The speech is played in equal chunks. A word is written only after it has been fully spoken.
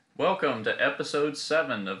Welcome to episode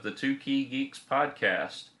 7 of the Two Key Geeks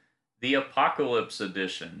podcast, the Apocalypse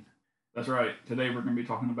Edition. That's right. Today we're going to be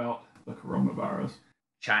talking about the coronavirus.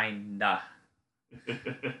 China. we're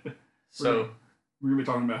So, going to be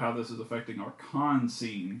talking about how this is affecting our con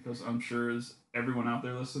scene, because I'm sure as everyone out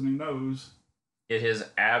there listening knows, it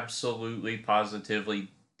has absolutely, positively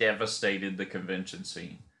devastated the convention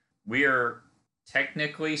scene. We are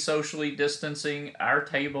technically socially distancing. Our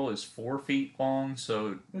table is 4 feet long,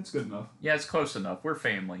 so it's good enough. yeah, it's close enough. We're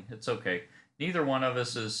family. It's okay. Neither one of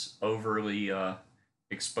us is overly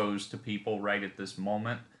exposed to people right at this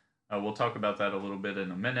moment. We'll talk about that a little bit in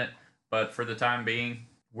a minute, but for the time being,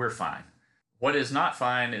 we're fine. What is not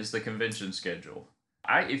fine is the convention schedule.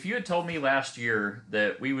 If you had told me last year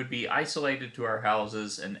that we would be isolated to our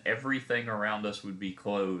houses and everything around us would be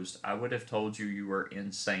closed, I would have told you were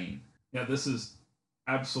insane. Yeah, this is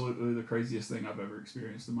absolutely the craziest thing I've ever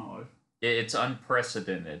experienced in my life. It's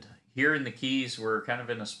unprecedented. Here in the Keys, we're kind of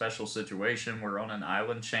in a special situation. We're on an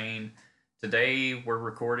island chain. Today, we're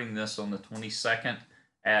recording this on the 22nd.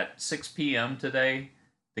 At 6 p.m. today,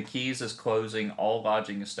 the Keys is closing all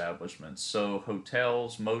lodging establishments. So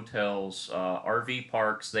hotels, motels, RV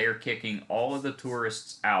parks, they are kicking all of the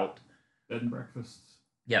tourists out. Bed and breakfasts.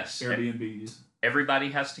 Yes. Airbnbs. Everybody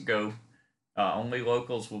has to go. Only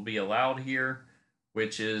locals will be allowed here,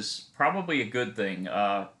 which is probably a good thing.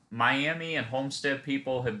 Miami and Homestead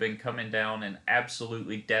people have been coming down and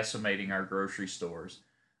absolutely decimating our grocery stores.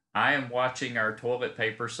 I am watching our toilet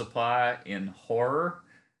paper supply in horror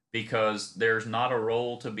because there's not a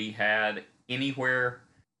roll to be had anywhere.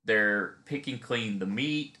 They're picking clean the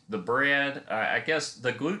meat, the bread. I guess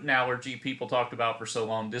the gluten allergy people talked about for so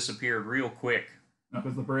long disappeared real quick.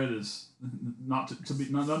 Because the bread is none to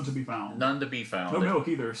be found. None to be found. No milk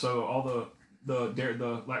either. So all the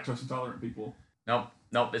lactose intolerant people.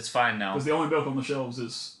 Nope, it's fine now. Because the only milk on the shelves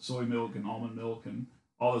is soy milk and almond milk and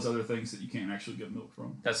all those other things that you can't actually get milk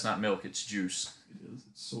from. That's not milk, it's juice. It is.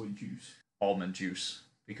 It's soy juice. Almond juice.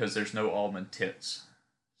 Because there's no almond tits.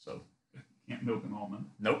 So. Can't milk an almond.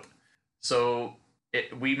 Nope. So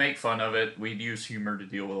we make fun of it. We use humor to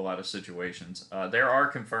deal with a lot of situations. There are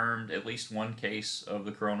confirmed at least one case of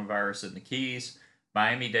the coronavirus in the Keys.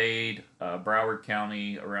 Miami-Dade, Broward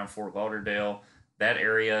County, around Fort Lauderdale. That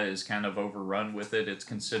area is kind of overrun with it. It's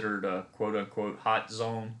considered a quote-unquote hot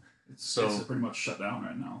zone. It's pretty much shut down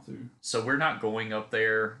right now, too. So we're not going up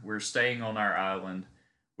there. We're staying on our island.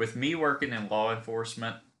 With me working in law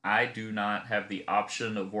enforcement, I do not have the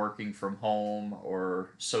option of working from home or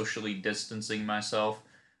socially distancing myself.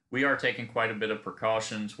 We are taking quite a bit of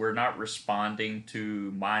precautions. We're not responding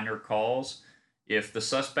to minor calls. If the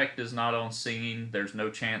suspect is not on scene, there's no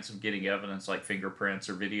chance of getting evidence like fingerprints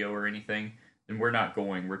or video or anything, then we're not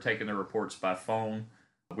going. We're taking the reports by phone.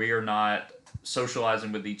 We are not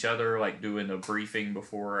socializing with each other, like doing a briefing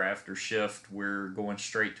before or after shift. We're going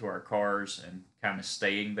straight to our cars and kind of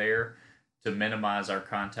staying there to minimize our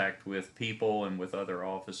contact with people and with other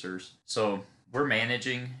officers. So we're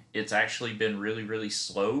managing. It's actually been really, really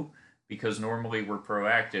slow because normally we're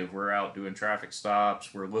proactive. We're out doing traffic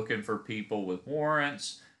stops. We're looking for people with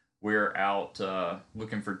warrants. We're out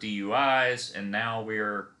looking for DUIs. And now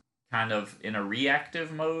we're kind of in a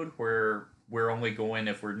reactive mode where we're only going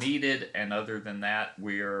if we're needed. And other than that,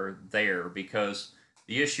 we're there because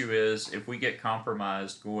the issue is if we get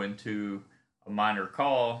compromised going to a minor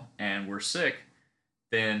call and we're sick,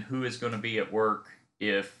 then who is going to be at work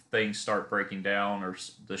if things start breaking down or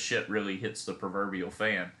the shit really hits the proverbial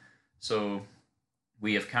fan? So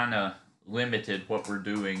we have kind of limited what we're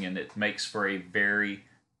doing, and it makes for a very,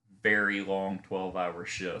 very long 12-hour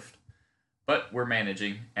shift. But we're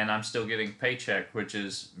managing, and I'm still getting a paycheck, which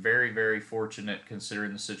is very, very fortunate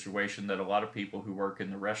considering the situation that a lot of people who work in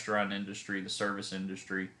the restaurant industry, the service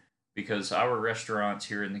industry, because our restaurants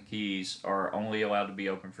here in the Keys are only allowed to be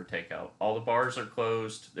open for takeout. All the bars are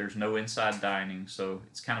closed. There's no inside dining, so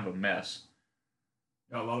it's kind of a mess.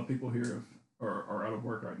 Yeah, a lot of people here are out of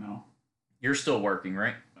work right now. You're still working,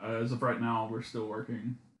 right? As of right now, we're still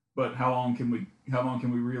working. But how long can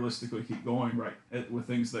we realistically keep going with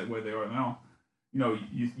things that way they are now? You know,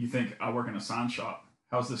 you think I work in a sign shop.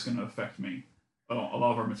 How's this going to affect me? A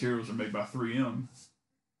lot of our materials are made by 3M.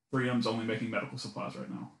 3M's only making medical supplies right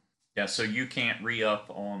now. Yeah, so you can't re-up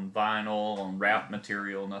on vinyl, on wrap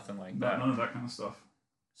material, nothing like that. None of that kind of stuff.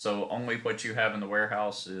 So only what you have in the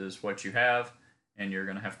warehouse is what you have, and you're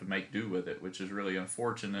going to have to make do with it, which is really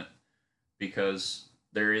unfortunate because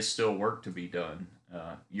there is still work to be done.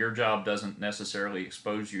 Your job doesn't necessarily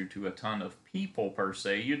expose you to a ton of people per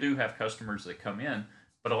se. You do have customers that come in,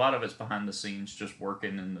 but a lot of it's behind the scenes just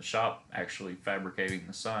working in the shop, actually fabricating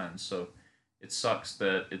the signs. So it sucks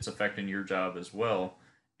that it's affecting your job as well.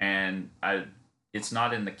 And it's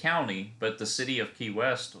not in the county, but the city of Key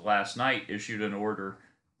West last night issued an order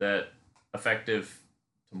that effective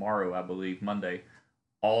tomorrow, I believe, Monday,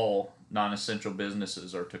 all non-essential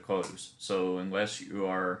businesses are to close. So unless you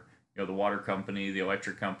are, the water company, the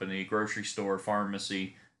electric company, grocery store,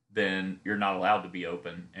 pharmacy, then you're not allowed to be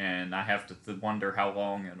open. And I have to wonder how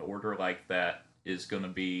long an order like that is going to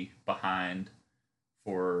be behind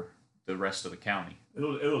for the rest of the county.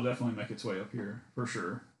 It'll definitely make its way up here for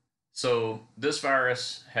sure. So this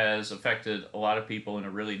virus has affected a lot of people in a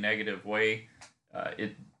really negative way.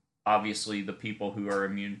 It obviously the people who are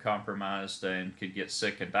immune compromised and could get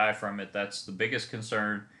sick and die from it. That's the biggest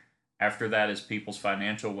concern. After that is people's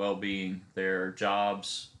financial well-being, their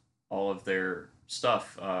jobs, all of their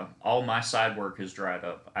stuff. All my side work has dried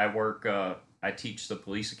up. I teach the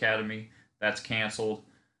police academy. That's canceled.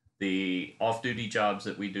 The off-duty jobs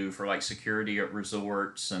that we do for like security at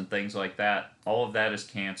resorts and things like that, all of that is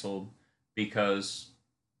canceled because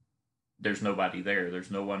there's nobody there.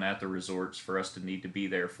 There's no one at the resorts for us to need to be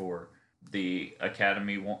there for. The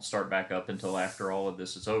academy won't start back up until after all of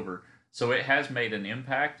this is over. So it has made an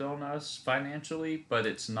impact on us financially, but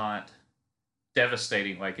it's not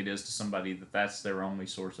devastating like it is to somebody that's their only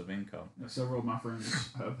source of income. Yeah, several of my friends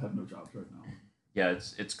have no jobs right now. Yeah,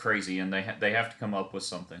 it's crazy, and they have to come up with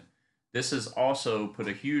something. This has also put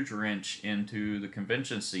a huge wrench into the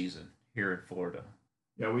convention season here in Florida.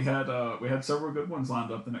 Yeah, we had several good ones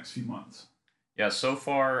lined up the next few months. Yeah, so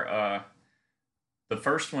far, the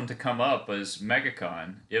first one to come up is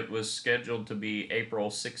MegaCon. It was scheduled to be April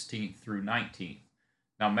 16th through 19th.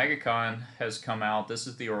 Now, MegaCon has come out. This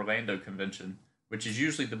is the Orlando convention, which is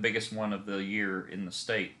usually the biggest one of the year in the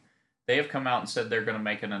state. They have come out and said they're going to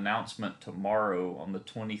make an announcement tomorrow on the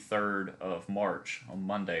 23rd of March, on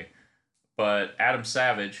Monday. But Adam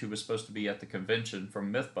Savage, who was supposed to be at the convention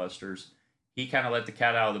from Mythbusters, he kind of let the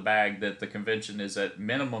cat out of the bag that the convention is at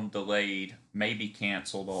minimum delayed, maybe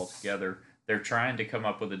canceled altogether. They're trying to come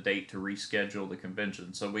up with a date to reschedule the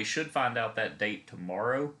convention. So we should find out that date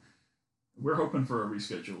tomorrow. We're hoping for a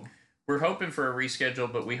reschedule. We're hoping for a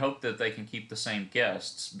reschedule, but we hope that they can keep the same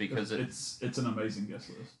guests because it's an amazing guest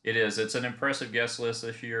list. It is. It's an impressive guest list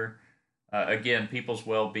this year. Again, people's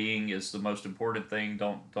well-being is the most important thing.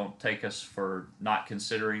 Don't take us for not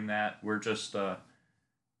considering that. We're just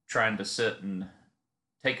trying to sit and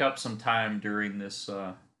take up some time during this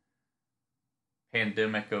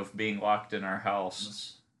pandemic of being locked in our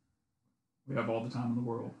house. We have all the time in the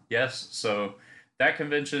world. Yes, so that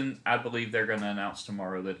convention, I believe they're going to announce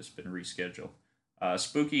tomorrow that it's been rescheduled.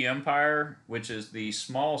 Spooky Empire, which is the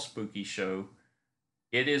small spooky show,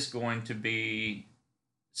 it is going to be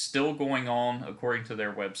still going on according to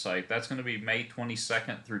their website. That's going to be May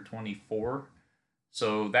 22nd through 24.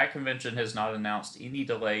 So that convention has not announced any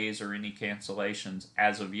delays or any cancellations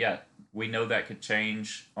as of yet. We know that could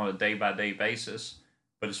change on a day-by-day basis,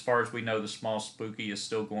 but as far as we know, the small spooky is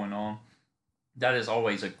still going on. That is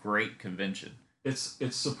always a great convention. It's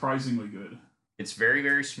surprisingly good. It's very,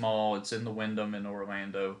 very small. It's in the Wyndham in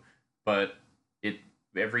Orlando, but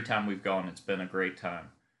every time we've gone, it's been a great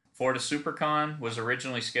time. Florida SuperCon was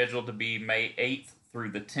originally scheduled to be May 8th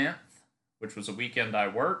through the 10th, which was a weekend I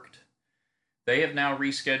worked. They have now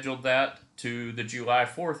rescheduled that to the July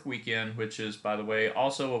 4th weekend, which is, by the way,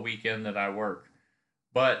 also a weekend that I work.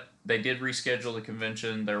 But they did reschedule the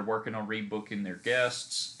convention. They're working on rebooking their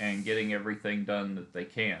guests and getting everything done that they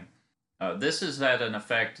can. This is at an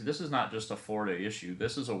effect. This is not just a Florida issue.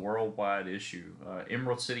 This is a worldwide issue.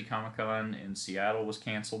 Emerald City Comic Con in Seattle was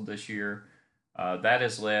canceled this year. That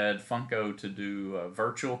has led Funko to do a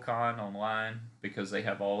virtual con online because they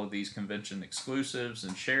have all of these convention exclusives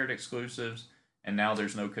and shared exclusives, and now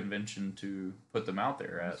there's no convention to put them out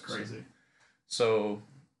there at. That's crazy. So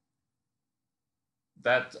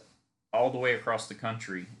that all the way across the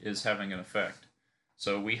country is having an effect.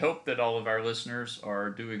 So we hope that all of our listeners are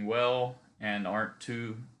doing well and aren't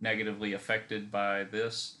too negatively affected by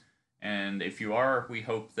this. And if you are, we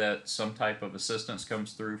hope that some type of assistance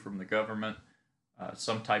comes through from the government,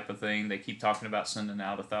 some type of thing. They keep talking about sending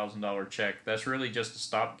out $1,000 check. That's really just a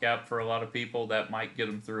stopgap for a lot of people. That might get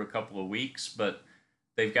them through a couple of weeks, but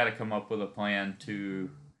they've got to come up with a plan to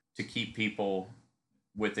keep people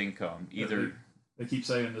with income. Either they keep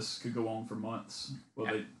saying this could go on for months.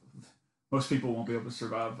 Well, most people won't be able to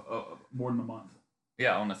survive more than a month.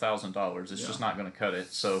 Yeah, on $1,000, it's just not going to cut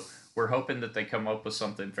it. So we're hoping that they come up with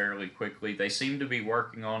something fairly quickly. They seem to be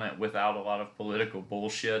working on it without a lot of political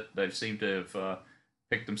bullshit. They seem to have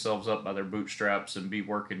picked themselves up by their bootstraps and be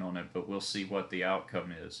working on it, but we'll see what the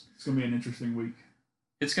outcome is. It's going to be an interesting week.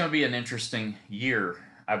 It's going to be an interesting year,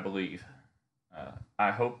 I believe.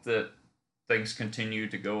 I hope that things continue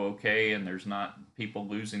to go okay and there's not people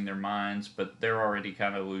losing their minds, but they're already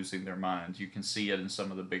kind of losing their minds. You can see it in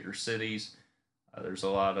some of the bigger cities. There's a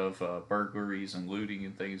lot of burglaries and looting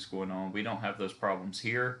and things going on. We don't have those problems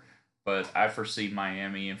here, but I foresee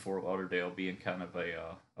Miami and Fort Lauderdale being kind of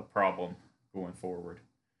a problem going forward.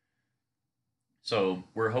 So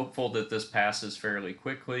we're hopeful that this passes fairly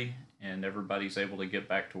quickly and everybody's able to get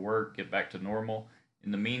back to work, get back to normal. In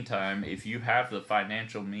the meantime, if you have the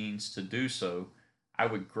financial means to do so, I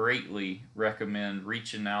would greatly recommend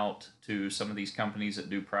reaching out to some of these companies that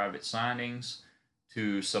do private signings,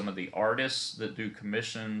 to some of the artists that do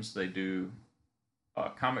commissions, they do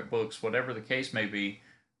comic books, whatever the case may be.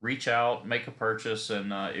 Reach out, make a purchase,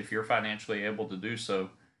 and if you're financially able to do so,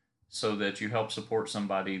 so that you help support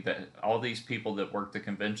somebody that all these people that work the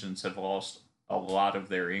conventions have lost a lot of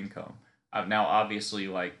their income. Now, obviously,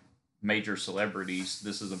 like major celebrities,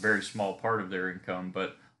 this is a very small part of their income,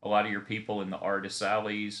 but a lot of your people in the artist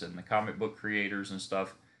alleys and the comic book creators and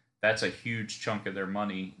stuff, that's a huge chunk of their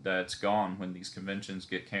money that's gone when these conventions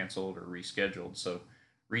get canceled or rescheduled. So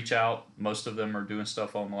reach out. Most of them are doing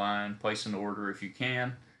stuff online. Place an order if you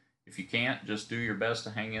can. If you can't, just do your best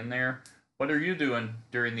to hang in there. What are you doing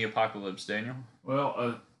during the apocalypse, Daniel?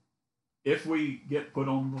 Well, if we get put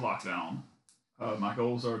on the lockdown, my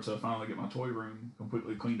goals are to finally get my toy room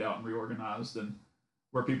completely cleaned out and reorganized, and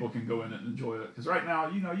where people can go in and enjoy it. Because right now,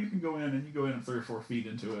 you can go in and you go in 3 or 4 feet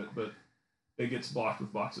into it, but it gets blocked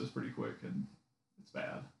with boxes pretty quick, and it's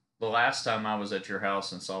bad. The last time I was at your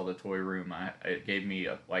house and saw the toy room, it gave me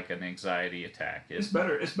like an anxiety attack. It's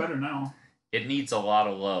better. It's better now. It needs a lot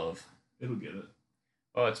of love. It'll get it.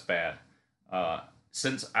 Oh, it's bad.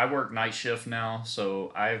 Since I work night shift now,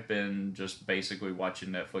 so I've been just basically watching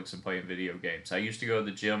Netflix and playing video games. I used to go to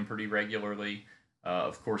the gym pretty regularly.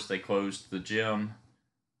 Of course, they closed the gym,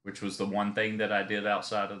 which was the one thing that I did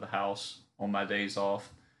outside of the house on my days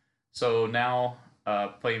off. So now,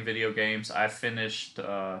 playing video games, I finished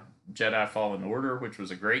Jedi Fallen Order, which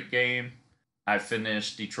was a great game. I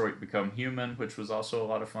finished Detroit Become Human, which was also a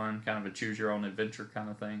lot of fun, kind of a choose your own adventure kind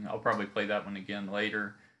of thing. I'll probably play that one again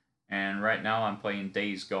later. And right now I'm playing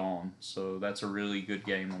Days Gone, so that's a really good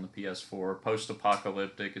game on the PS4.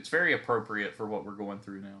 Post-apocalyptic. It's very appropriate for what we're going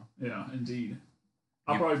through now. Yeah, indeed.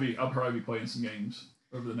 I'll probably be playing some games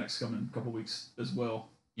over the next coming couple weeks as well.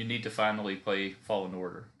 You need to finally play Fallen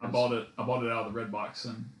Order. I bought it out of the red box,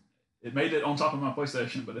 and it made it on top of my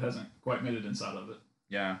PlayStation, but it hasn't quite made it inside of it.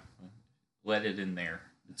 Yeah, let it in there.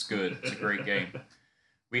 It's good. It's a great game.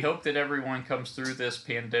 We hope that everyone comes through this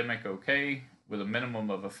pandemic okay, with a minimum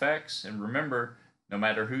of effects. And remember, no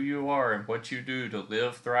matter who you are and what you do to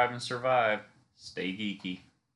live, thrive, and survive, stay geeky.